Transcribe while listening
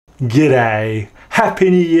G'day!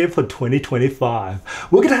 Happy New Year for 2025.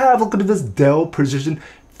 We're going to have a look at this Dell Precision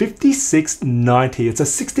 5690. It's a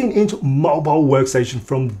 16-inch mobile workstation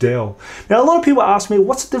from Dell. Now, a lot of people ask me,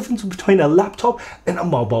 what's the difference between a laptop and a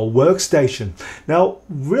mobile workstation? Now,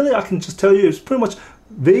 really, I can just tell you, it's pretty much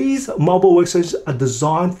these mobile workstations are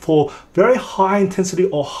designed for very high intensity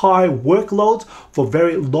or high workloads for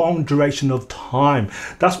very long duration of time.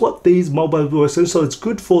 That's what these mobile workstations, so it's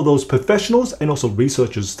good for those professionals and also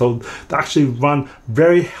researchers. So they actually run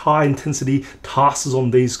very high intensity tasks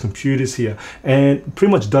on these computers here and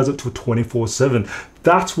pretty much does it for 24/7.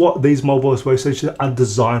 That's what these mobile workstations are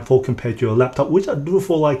designed for compared to your laptop, which are do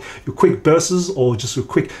for like your quick bursts or just a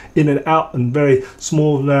quick in and out and very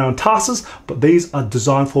small round tasks. But these are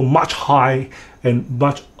designed for much higher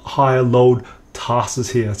load tasks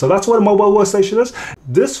here. So that's what a mobile workstation is.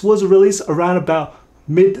 This was released around about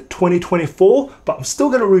mid 2024, but I'm still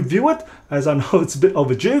going to review it as I know it's a bit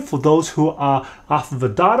overdue for those who are after the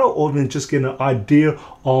data or even just getting an idea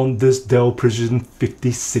on this Dell Precision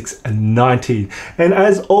 5690. And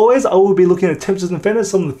as always, I will be looking at temperatures and fairness,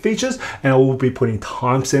 some of the features, and I will be putting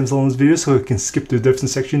timestamps on this video so you can skip to the different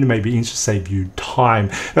section and maybe to save you time.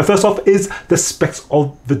 Now, first off is the specs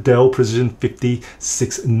of the Dell Precision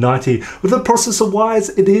 5690. With the processor wise,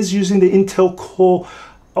 it is using the Intel Core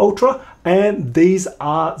Ultra, and these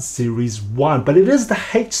are series 1, but it is the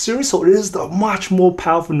H series, so it is the much more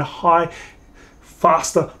powerful and high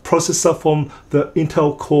faster processor from the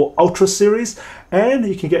Intel Core Ultra series, and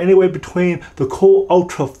you can get anywhere between the Core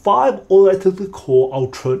Ultra 5 all the way to the Core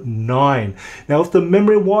Ultra 9. Now, if the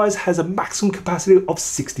memory wise has a maximum capacity of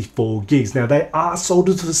 64 gigs. Now, they are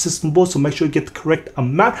soldered to the system board, so make sure you get the correct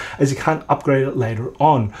amount as you can't upgrade it later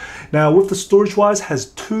on. Now, with the storage wise,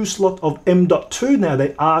 has 2 slots of M.2. Now,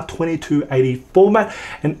 they are 2280 format,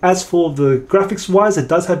 and as for the graphics wise, it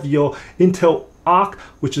does have your Intel Arc,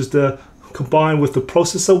 which is the combined with the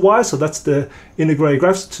processor wise, so that's the integrated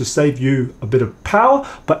graphics to save you a bit of power,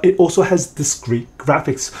 but it also has discrete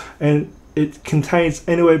graphics, and it contains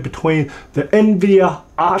anywhere between the NVIDIA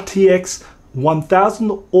RTX 1000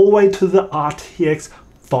 all the way to the RTX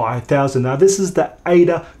 5000. Now, this is the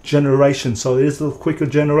ADA generation, so it is the quicker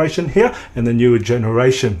generation here and the newer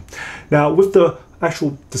generation. Now, with the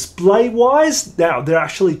actual display wise, now there are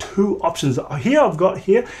actually 2 options. Here I've got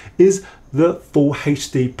here is the Full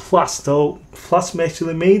HD Plus. So plus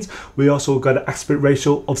actually means we also got an aspect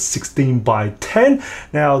ratio of 16:10.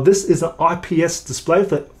 Now, this is an IPS display,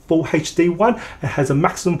 the Full HD one. It has a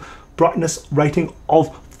maximum brightness rating of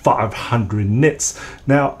 500 nits.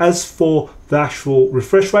 Now, as for the actual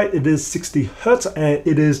refresh rate, it is 60 Hertz and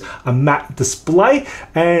it is a matte display.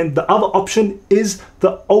 And the other option is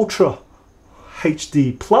the Ultra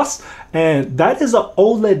HD Plus, and that is an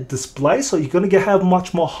OLED display, so you're going to have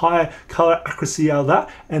much more higher color accuracy out of that,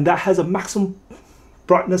 and that has a maximum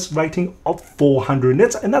brightness rating of 400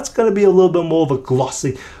 nits, and that's going to be a little bit more of a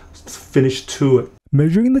glossy finish to it.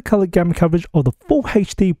 Measuring the color gamut coverage of the Full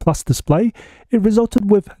HD Plus display, it resulted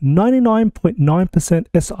with 99.9%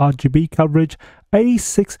 sRGB coverage,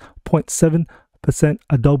 86.7%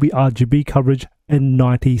 Adobe RGB coverage, and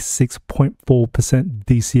 96.4%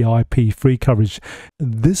 DCI-P3 coverage.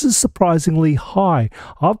 This is surprisingly high.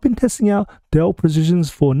 I've been testing out Dell Precisions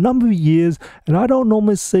for a number of years, and I don't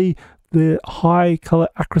normally see the high color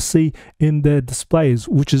accuracy in their displays,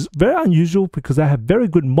 which is very unusual because they have very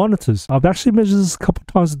good monitors. I've actually measured this a couple of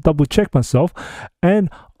times to double check myself, and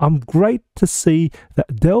I'm great to see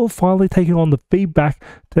that Dell finally taking on the feedback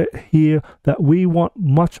to hear that we want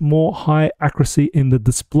much more high accuracy in the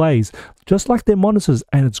displays, just like their monitors.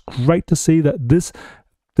 And it's great to see that this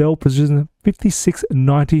Dell Precision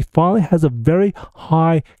 5690 finally has a very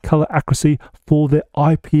high color accuracy for their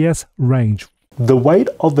IPS range. The weight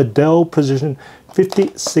of the Dell Precision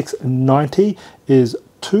 5690 is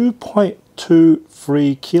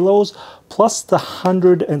 2.23 kilos, plus the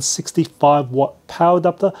 165 watt power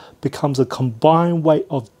adapter becomes a combined weight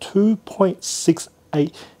of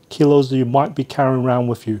 2.68 kilos that you might be carrying around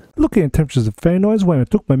with you. Looking at temperatures of fan noise, when I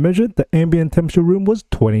took my measure, the ambient temperature room was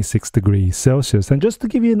 26 degrees Celsius. And just to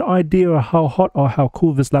give you an idea of how hot or how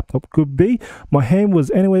cool this laptop could be, my hand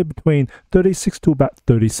was anywhere between 36 to about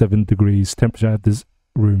 37 degrees temperature at this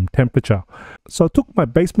room temperature. So I took my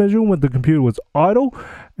base measurement when the computer was idle,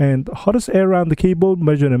 and the hottest air around the keyboard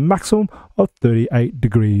measured a maximum of 38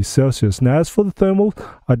 degrees Celsius. Now as for the thermal,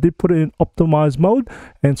 I did put it in optimized mode,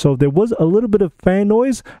 and so there was a little bit of fan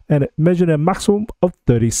noise, and it measured a maximum of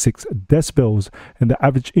 36 decibels, and the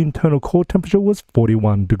average internal core temperature was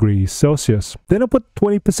 41 degrees Celsius. Then I put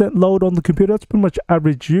 20% load on the computer. That's pretty much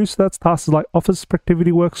average use. That's tasks like office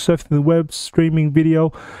productivity work, surfing the web, streaming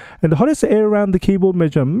video, and the hottest air around the keyboard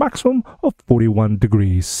measured a maximum of 41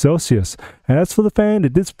 degrees Celsius. And as for the fan,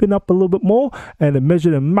 it did spin up a little bit more, and it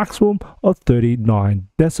measured a maximum of 39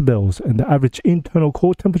 decibels, and the average internal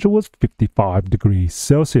core temperature was 55 degrees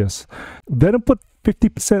Celsius. Then I put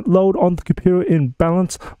 50% load on the computer in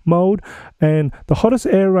balance mode, and the hottest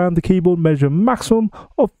air around the keyboard measured a maximum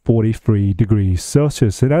of 43 degrees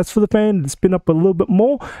Celsius. And as for the fan, it spin up a little bit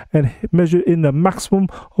more and measured in a maximum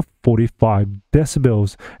of 45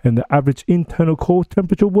 decibels, and the average internal core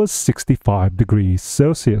temperature was 65 degrees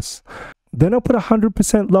Celsius. Then I'll put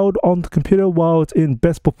 100% load on the computer while it's in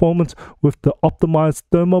best performance with the optimized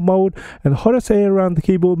thermal mode, and the hottest air around the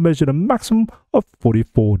keyboard measured a maximum of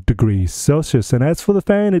 44 degrees Celsius. And as for the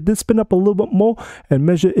fan, it did spin up a little bit more and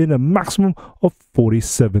measured in a maximum of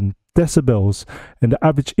 47 decibels, and the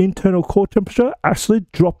average internal core temperature actually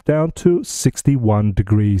dropped down to 61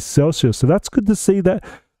 degrees Celsius. So that's good to see that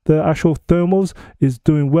the actual thermals is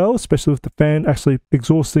doing well, especially with the fan actually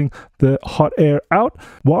exhausting the hot air out.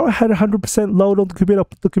 While I had 100% load on the computer, I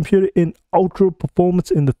put the computer in ultra performance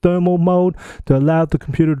in the thermal mode to allow the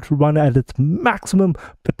computer to run at its maximum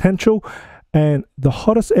potential, and the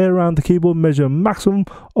hottest air around the keyboard measured a maximum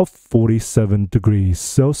of 47 degrees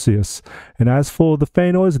Celsius. And as for the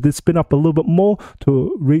fan noise, it did spin up a little bit more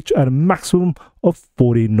to reach at a maximum of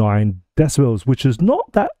 49 decibels, which is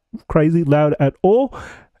not that crazy loud at all.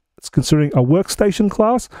 It's considering a workstation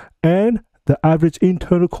class, and the average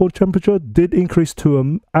internal core temperature did increase to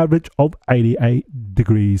an average of 88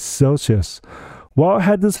 degrees Celsius. While I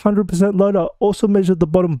had this 100% load, I also measured the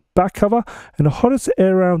bottom back cover, and the hottest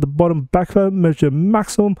air around the bottom back cover measured a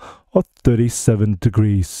maximum of 37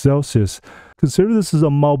 degrees Celsius. Consider this is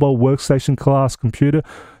a mobile workstation class computer.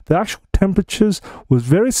 The actual temperatures was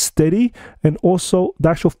very steady, and also the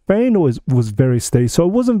actual fan noise was very steady. So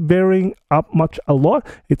it wasn't varying up much a lot.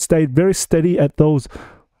 It stayed very steady at those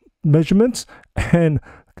measurements, and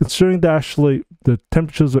considering that actually the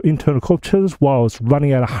temperatures or internal core temperatures while it's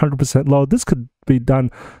running at 100% load, this could be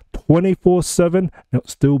done 24/7 and it'll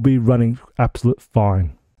still be running absolute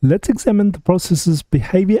fine. Let's examine the processor's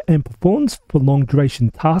behavior and performance for long duration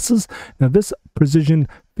tasks. Now this Precision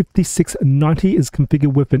 5690 is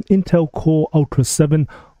configured with an Intel Core Ultra 7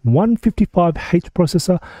 155H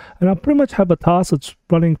processor, and I pretty much have a task that's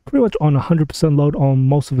running pretty much on 100% load on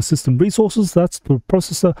most of the system resources. That's the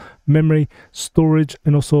processor, memory, storage,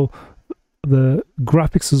 and also the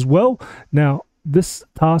graphics as well. Now this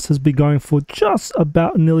task has been going for just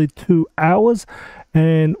about nearly 2 hours,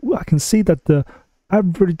 and I can see that the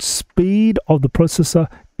average speed of the processor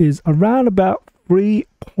is around about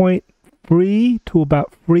 3.3 to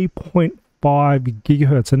about 3.5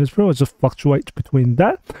 gigahertz, and it's pretty much just fluctuates between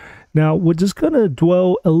that. Now we're just going to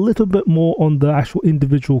dwell a little bit more on the actual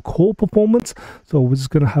individual core performance, so we're just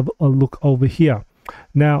going to have a look over here.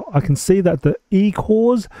 Now I can see that the E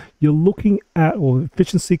cores you're looking at, or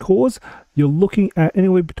efficiency cores, you're looking at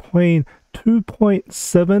anywhere between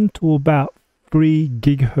 2.7 to about 3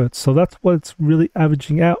 gigahertz. So that's what it's really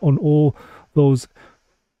averaging out on all those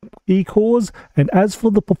E cores. And as for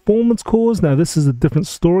the performance cores, now this is a different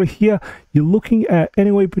story here. You're looking at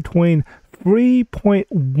anywhere between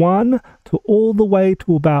 3.1 to all the way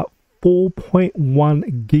to about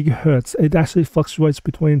 4.1 gigahertz. It actually fluctuates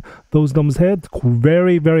between those numbers here. It's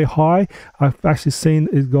very, very high. I've actually seen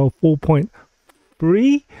it go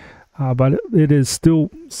 4.3. But it is still,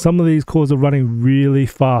 some of these cores are running really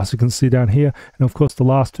fast. You can see down here, and of course the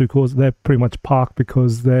last two cores, they're pretty much parked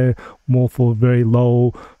because they're more for very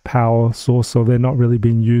low power source, so they're not really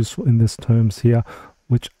being used in this terms here,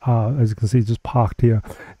 which are, as you can see, just parked here.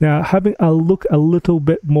 Now having a look a little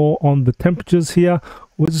bit more on the temperatures here,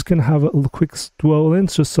 we're just going to have a quick dwell in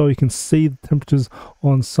just so you can see the temperatures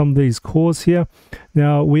on some of these cores here.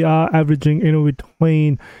 Now we are averaging in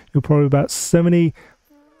between, you're probably about 75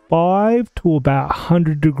 to about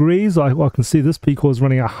 100 degrees. I can see this P core is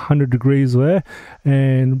running 100 degrees there,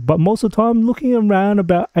 but most of the time looking around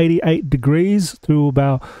about 88 degrees to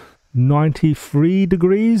about 93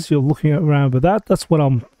 degrees. You're looking at around about that. That's what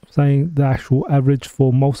I'm saying the actual average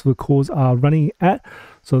for most of the cores are running at.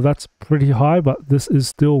 So that's pretty high, but this is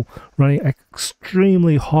still running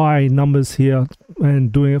extremely high numbers here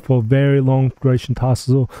and doing it for very long duration tasks.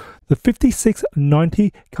 So the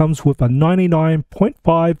 5690 comes with a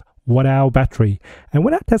 99.5 watt-hour battery. And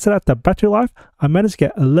when I tested out the battery life, I managed to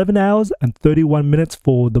get 11 hours and 31 minutes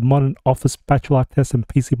for the modern office battery life test in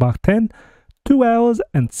PC Mark 10, 2 hours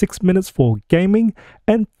and 6 minutes for gaming,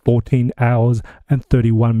 and 14 hours and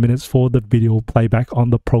 31 minutes for the video playback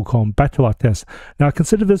on the Procon battery life test. Now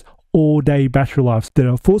consider this all-day battery life. There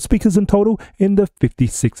are 4 speakers in total in the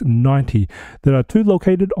 5690. There are 2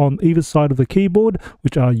 located on either side of the keyboard,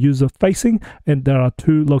 which are user-facing, and there are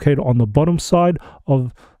 2 located on the bottom side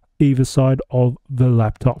of either side of the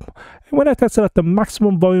laptop. And when I tested out the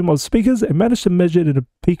maximum volume of speakers, it managed to measure it at a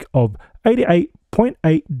peak of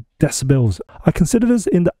 88.8 decibels. I consider this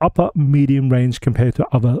in the upper medium range compared to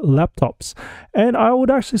other laptops. And I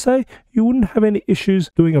would actually say you wouldn't have any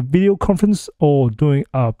issues doing a video conference or doing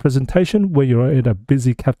a presentation where you're at a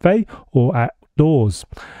busy cafe or outdoors.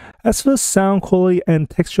 As for sound quality and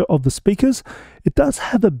texture of the speakers, it does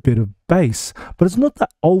have a bit of bass, but it's not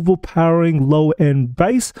that overpowering low-end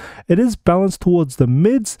bass. It is balanced towards the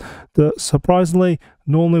mids. Surprisingly,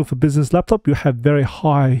 normally with a business laptop, you have very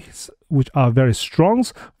highs, which are very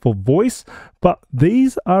strongs for voice, but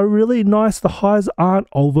these are really nice. The highs aren't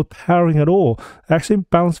overpowering at all. They actually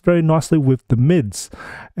balance very nicely with the mids.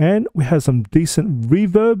 And we have some decent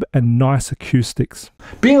reverb and nice acoustics.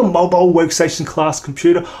 Being a mobile workstation class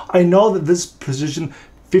computer, I know that this Precision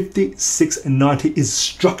 5690 is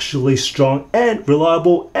structurally strong and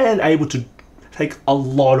reliable and able to take a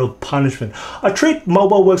lot of punishment. I treat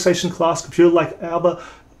mobile workstation class computer like other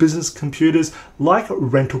business computers, like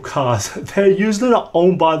rental cars. They're usually not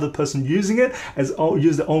owned by the person using it, as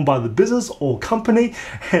usually owned by the business or company,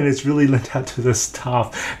 and it's really lent out to the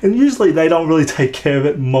staff. And usually they don't really take care of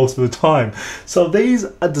it most of the time. So these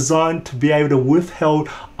are designed to be able to withhold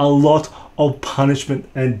a lot of punishment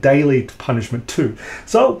and daily punishment too.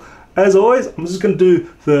 So as always, I'm just going to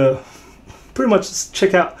do pretty much just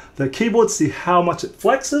check out the keyboard, see how much it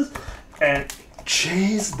flexes, and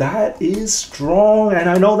jeez, that is strong, and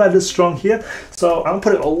I know that is strong here, so I'm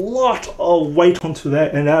putting a lot of weight onto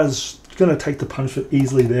that, and that is going to take the punishment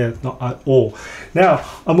easily there, not at all. Now,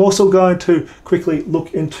 I'm also going to quickly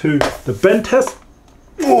look into the bend test.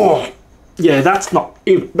 Oh, yeah, that's not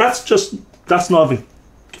even, that's not even,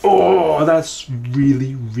 oh, that's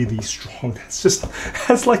really, really strong.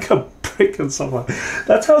 That's like a brick and something.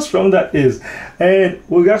 That's how strong that is. And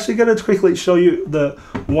we're actually going to quickly show you the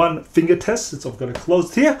one finger test, since I've got it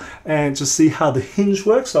closed here, and just see how the hinge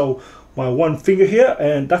works. So my one finger here,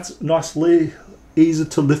 and that's nicely easy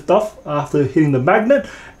to lift off after hitting the magnet,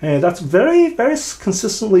 and that's very, very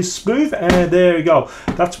consistently smooth. And there you go,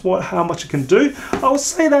 that's how much it can do. I would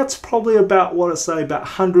say that's probably about what I say, about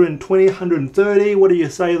 120, 130. What do you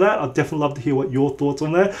say that? I'd definitely love to hear what your thoughts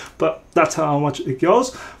on that, but that's how much it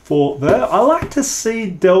goes for there. I like to see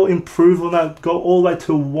Dell improve on that, go all the way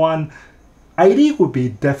to 180 would be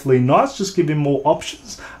definitely nice, just giving more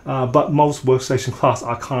options, but most workstation class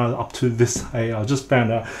are kind of up to this. I just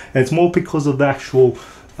found out, and it's more because of the actual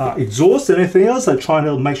exhaust than anything else. They're trying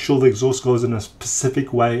to make sure the exhaust goes in a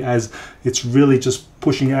specific way, as it's really just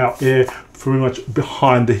pushing out air pretty much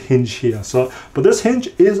behind the hinge here. So, but this hinge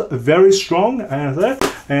is very strong, and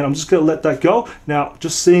I'm just going to let that go now,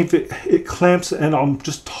 just seeing if it clamps, and I'm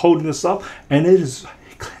just holding this up, and it is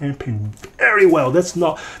clamping very well. That's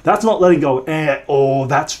not letting go at all.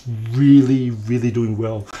 That's really, really doing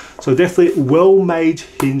well. So definitely well-made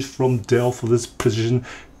hinge from Dell for this Precision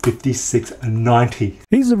 5690.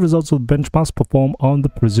 These are the results of the benchmarks performed on the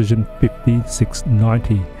Precision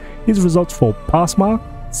 5690. These are results for Passmark,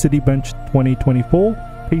 Citybench 2024,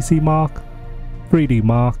 PC Mark, 3D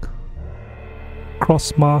Mark,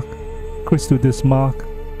 Crossmark, Crystal Disk Mark,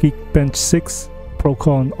 Geekbench 6,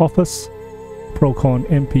 Procon Office, Procon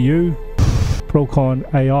MPU, Procon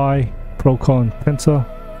AI, Procon Tensor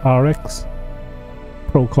RX,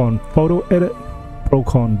 Procon Photo Edit,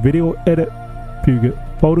 Procon Video Edit, Puget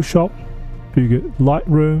Photoshop, Puget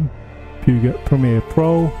Lightroom, Puget Premiere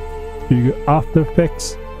Pro, Puget After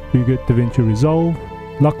Effects, Puget DaVinci Resolve,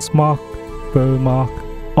 Luxmark, Burmark,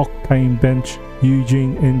 Octane Bench,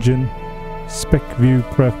 Eugene Engine, SpecView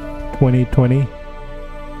Prep 2020,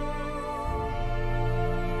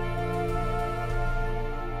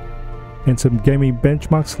 and some gaming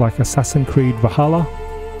benchmarks like Assassin's Creed Valhalla,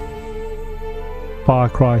 Far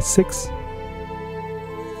Cry 6,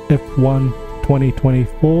 F1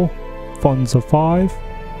 2024, Forza 5,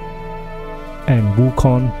 and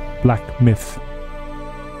Wukong Black Myth.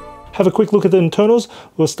 Have a quick look at the internals.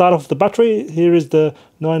 We'll start off with the battery. Here is the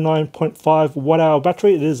 99.5 watt-hour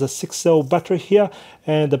battery. It is a 6-cell battery here,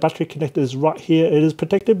 and the battery connector is right here. It is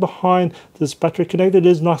protected behind this battery connector. It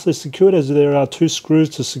is nicely secured, as there are 2 screws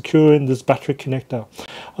to secure in this battery connector.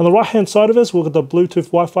 On the right hand side of us, we've got the Bluetooth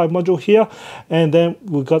Wi-Fi module here, and then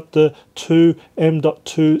we've got the 2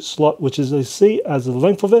 M.2 slot, which is, you see, as the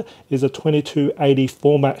length of it is a 2280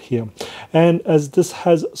 format here. And as this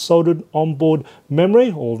has soldered onboard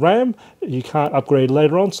memory or RAM, you can't upgrade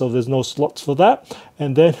later on, so there's no slots for that.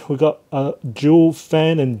 And then we've got a dual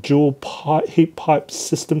fan and dual heat pipe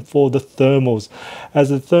system for the thermals, as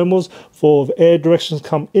the thermals for air directions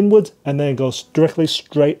come inwards and then goes directly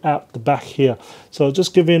straight out the back here. So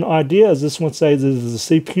just give you an idea, as this one says this is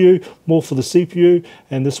the CPU, more for the CPU,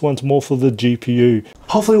 and this one's more for the GPU.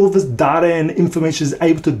 Hopefully all this data and information is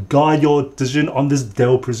able to guide your decision on this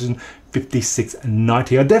Dell Precision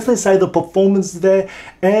 5690. I definitely say the performance is there,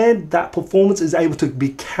 and that performance is able to be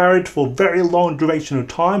carried for a very long duration of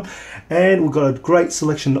time, and we've got a great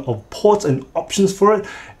selection of ports and options for it,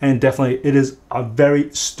 and definitely it is a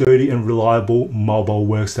very sturdy and reliable mobile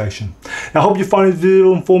workstation. Now, I hope you find this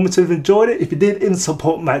video informative and enjoyed it. If you did and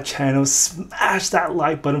support my channel, smash that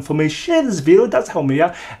like button for me, share this video, it does help me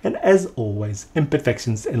out, and as always,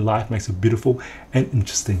 imperfections in life makes it beautiful and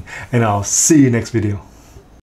interesting, and I'll see you next video.